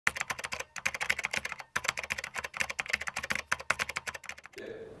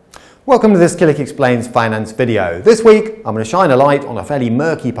Welcome to this Killik Explains finance video. This week I'm going to shine a light on a fairly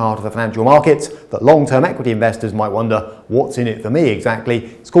murky part of the financial markets that long-term equity investors might wonder what's in it for me exactly.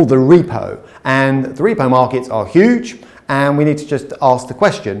 It's called the repo, and the repo markets are huge, and we need to just ask the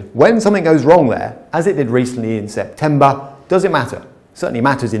question, when something goes wrong there, as it did recently in September, does it matter? It certainly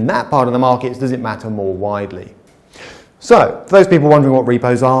matters in that part of the markets. Does it matter more widely? So, for those people wondering what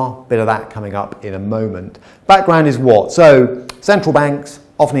repos are, a bit of that coming up in a moment. Background is what? So, central banks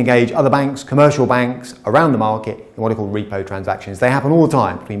often engage other banks, commercial banks, around the market in what are called repo transactions. They happen all the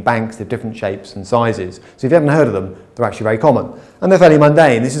time between banks of different shapes and sizes. So if you haven't heard of them, they're actually very common. And they're fairly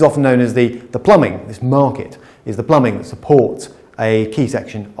mundane. This is often known as the plumbing. This market is the plumbing that supports a key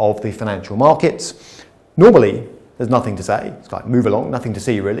section of the financial markets. Normally, there's nothing to say. It's like move along, nothing to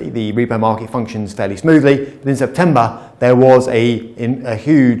see really. The repo market functions fairly smoothly. But in September, there was a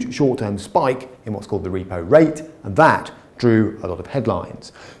huge short-term spike in what's called the repo rate, and that drew a lot of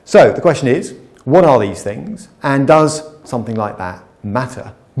headlines. So the question is, what are these things, and does something like that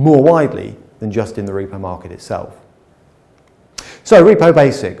matter more widely than just in the repo market itself? So repo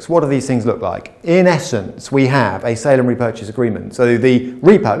basics, what do these things look like? In essence, we have a sale and repurchase agreement. So the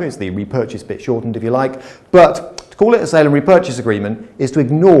repo is the repurchase bit shortened if you like, but to call it a sale and repurchase agreement is to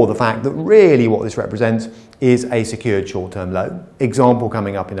ignore the fact that really what this represents is a secured short-term loan. Example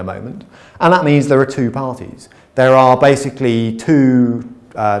coming up in a moment. And that means there are two parties. There are basically two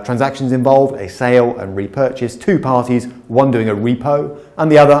transactions involved, a sale and repurchase, two parties, one doing a repo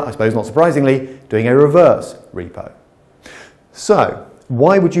and the other, I suppose not surprisingly, doing a reverse repo. So,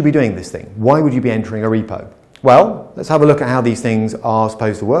 why would you be doing this thing? Why would you be entering a repo? Well, let's have a look at how these things are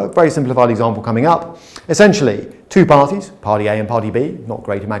supposed to work. Very simplified example coming up. Essentially, two parties, party A and party B, not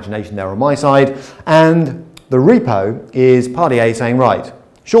great imagination there on my side, and the repo is party A saying, right,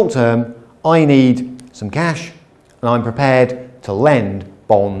 short term, I need some cash, and I'm prepared to lend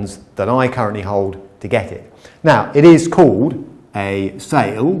bonds that I currently hold to get it. Now, it is called a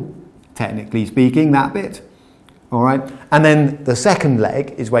sale, technically speaking, that bit. All right, and then the second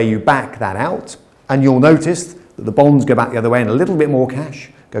leg is where you back that out, and you'll notice that the bonds go back the other way and a little bit more cash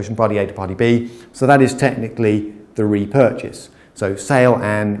goes from party A to party B. So that is technically the repurchase. So sale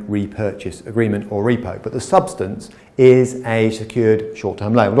and repurchase agreement or repo, but the substance is a secured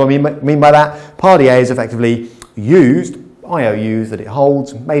short-term loan. What do I mean by that? Party A is effectively used IOUs that it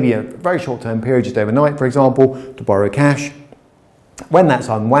holds, maybe a very short-term period, just overnight, for example, to borrow cash. When that's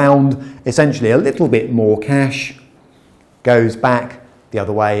unwound, essentially a little bit more cash goes back the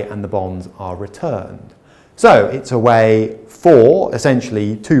other way and the bonds are returned. So it's a way for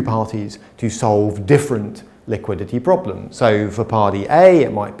essentially two parties to solve different liquidity problems. So for party A,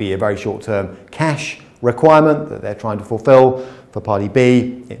 it might be a very short-term cash requirement that they're trying to fulfill. For party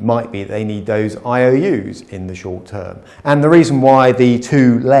B, it might be they need those IOUs in the short term. And the reason why the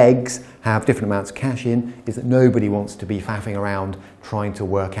two legs have different amounts of cash in is that nobody wants to be faffing around trying to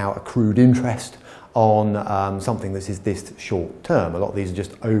work out accrued interest on something that is this short term. A lot of these are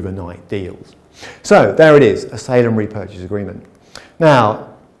just overnight deals. So there it is, a sale and repurchase agreement. Now,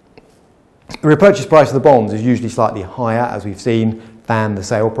 the repurchase price of the bonds is usually slightly higher, as we've seen, than the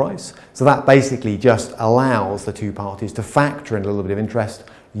sale price. So that basically just allows the two parties to factor in a little bit of interest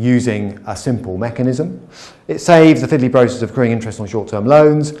using a simple mechanism. It saves the fiddly process of accruing interest on short-term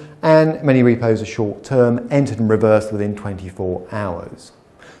loans, and many repos are short-term, entered and reversed within 24 hours.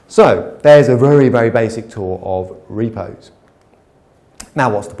 So there's a very, very basic tour of repos. Now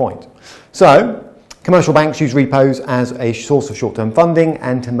what's the point? So commercial banks use repos as a source of short-term funding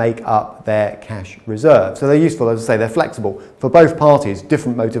and to make up their cash reserve. So they're useful, as I say, they're flexible for both parties,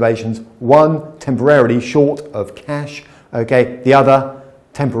 different motivations. One, temporarily short of cash, okay? The other,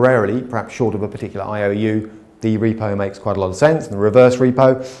 temporarily, perhaps short of a particular IOU. The repo makes quite a lot of sense, and the reverse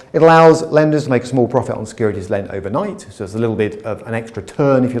repo. It allows lenders to make a small profit on securities lent overnight, so it's a little bit of an extra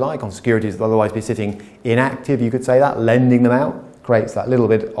turn, if you like, on securities that otherwise be sitting inactive, you could say that. Lending them out creates that little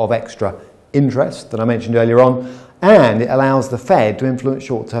bit of extra interest that I mentioned earlier on, and it allows the Fed to influence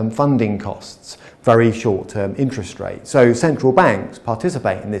short-term funding costs, very short-term interest rates. So central banks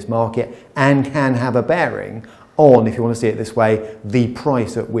participate in this market and can have a bearing on, if you want to see it this way, the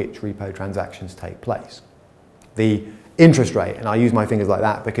price at which repo transactions take place. The interest rate, and I use my fingers like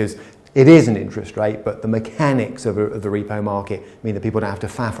that because it is an interest rate, but the mechanics of the repo market mean that people don't have to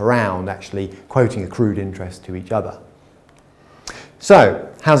faff around actually quoting accrued interest to each other. So,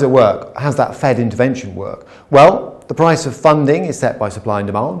 how does it work? How's that Fed intervention work? Well, the price of funding is set by supply and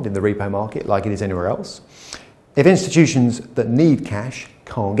demand in the repo market, like it is anywhere else. If institutions that need cash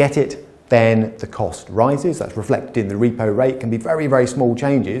can't get it, then the cost rises. That's reflected in the repo rate. It can be very, very small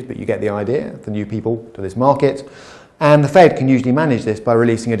changes, but you get the idea for new people to this market. And the Fed can usually manage this by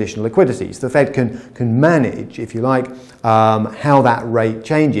releasing additional liquidity. So the Fed can manage, if you like, how that rate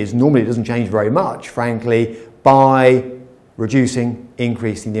changes. Normally it doesn't change very much, frankly, by increasing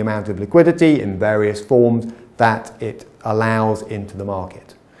the amount of liquidity in various forms that it allows into the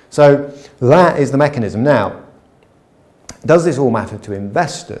market. So that is the mechanism. Now, does this all matter to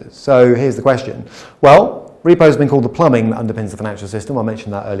investors? So here's the question. Well, repo has been called the plumbing that underpins the financial system. I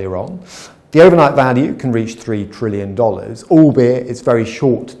mentioned that earlier on. The overnight value can reach $3 trillion, albeit it's very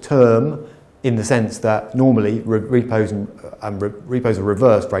short term in the sense that normally repos are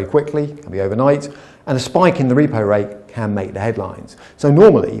reversed very quickly, can be overnight, and a spike in the repo rate can make the headlines. So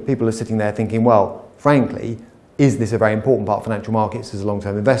normally people are sitting there thinking, well, frankly, is this a very important part of financial markets as a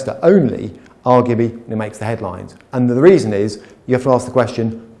long-term investor? Only, arguably, it makes the headlines. And the reason is you have to ask the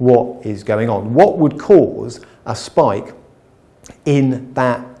question, what is going on? What would cause a spike in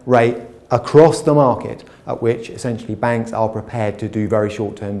that rate across the market at which essentially banks are prepared to do very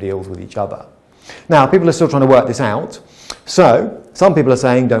short-term deals with each other? Now, people are still trying to work this out. So some people are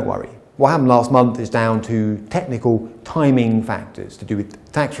saying, don't worry. What happened last month is down to technical timing factors to do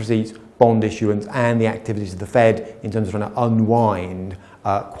with tax receipts, bond issuance, and the activities of the Fed in terms of trying to unwind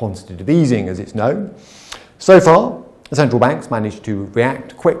quantitative easing, as it's known. So far, the central banks managed to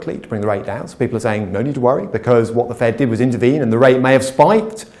react quickly to bring the rate down. So people are saying, no need to worry, because what the Fed did was intervene and the rate may have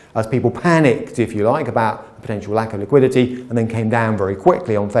spiked as people panicked, if you like, about the potential lack of liquidity, and then came down very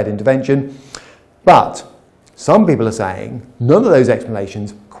quickly on Fed intervention. But some people are saying none of those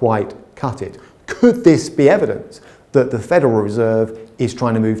explanations quite cut it. Could this be evidence that the Federal Reserve is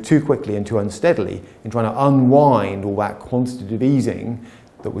trying to move too quickly and too unsteadily in trying to unwind all that quantitative easing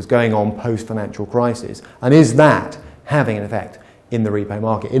that was going on post-financial crisis? And is that having an effect in the repo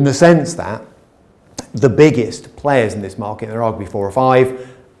market, in the sense that the biggest players in this market, there are arguably 4 or 5,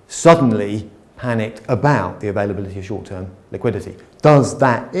 suddenly panicked about the availability of short-term liquidity? Does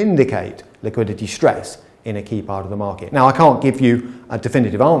that indicate liquidity stress in a key part of the market? Now, I can't give you a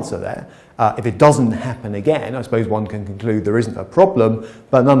definitive answer there. If it doesn't happen again, I suppose one can conclude there isn't a problem,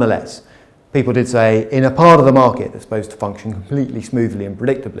 but nonetheless, people did say in a part of the market that's supposed to function completely smoothly and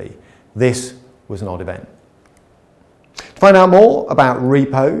predictably, this was an odd event. To find out more about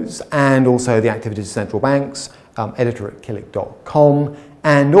repos and also the activities of central banks, editor at killik.com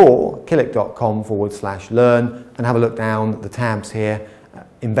and or killik.com/learn, and have a look down the tabs here.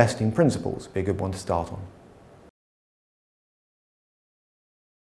 Investing principles would be a good one to start on.